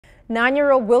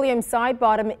9-year-old William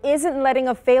Sidebottom isn't letting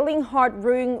a failing heart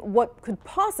ruin what could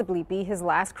possibly be his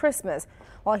last Christmas.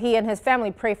 While he and his family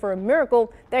pray for a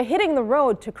miracle, they're hitting the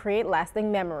road to create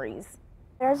lasting memories.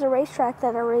 There's a racetrack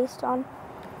that I raced on.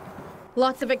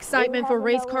 Lots of excitement for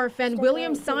race car fan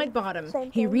William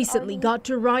Sidebottom. He recently got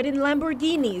to ride in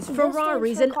Lamborghinis,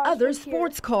 Ferraris, and other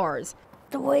sports cars.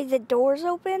 The way the doors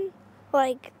open,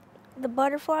 like the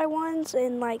butterfly ones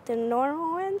and like the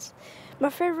normal ones. My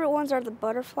favorite ones are the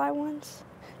butterfly ones.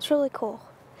 It's really cool.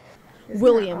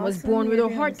 William was born with a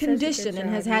heart condition and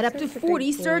has had up to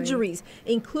 40 surgeries,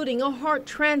 including a heart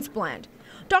transplant.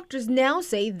 Doctors now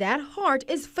say that heart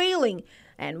is failing,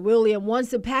 and William wants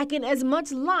to pack in as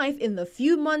much life in the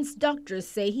few months doctors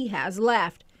say he has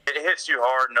left. It hits you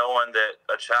hard knowing that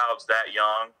a child's that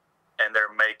young and they're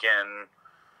making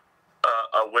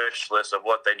a wish list of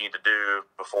what they need to do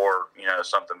before,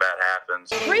 something bad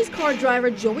happens. Race car driver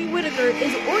Joey Whitaker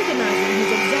is organizing his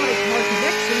exotic car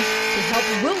connections to help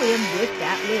William with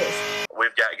that list.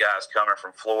 We've got guys coming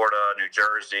from Florida, New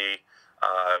Jersey.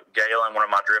 Galen, one of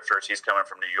my drifters, he's coming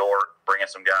from New York, bringing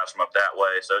some guys from up that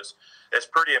way. So it's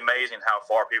pretty amazing how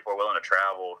far people are willing to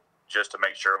travel just to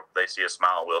make sure they see a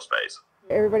smile on Will's face.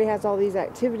 Everybody has all these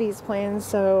activities planned,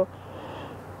 so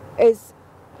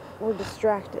we're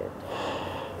distracted,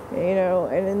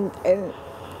 and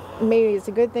maybe it's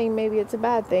a good thing, maybe it's a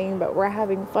bad thing, but we're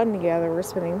having fun together, we're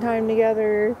spending time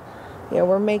together,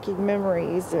 we're making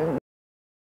memories.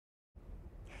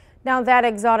 Now that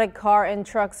exotic car and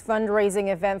trucks fundraising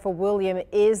event for William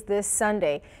is this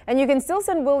Sunday, and you can still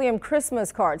send William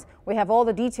Christmas cards. We have all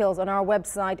the details on our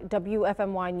website,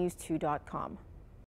 WFMYnews2.com.